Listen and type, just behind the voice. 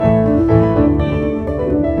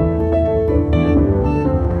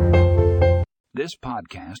This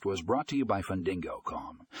podcast was brought to you by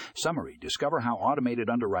Fundingo.com. Summary: discover how automated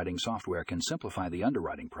underwriting software can simplify the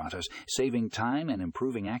underwriting process, saving time and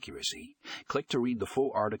improving accuracy. Click to read the full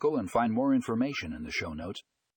article and find more information in the show notes.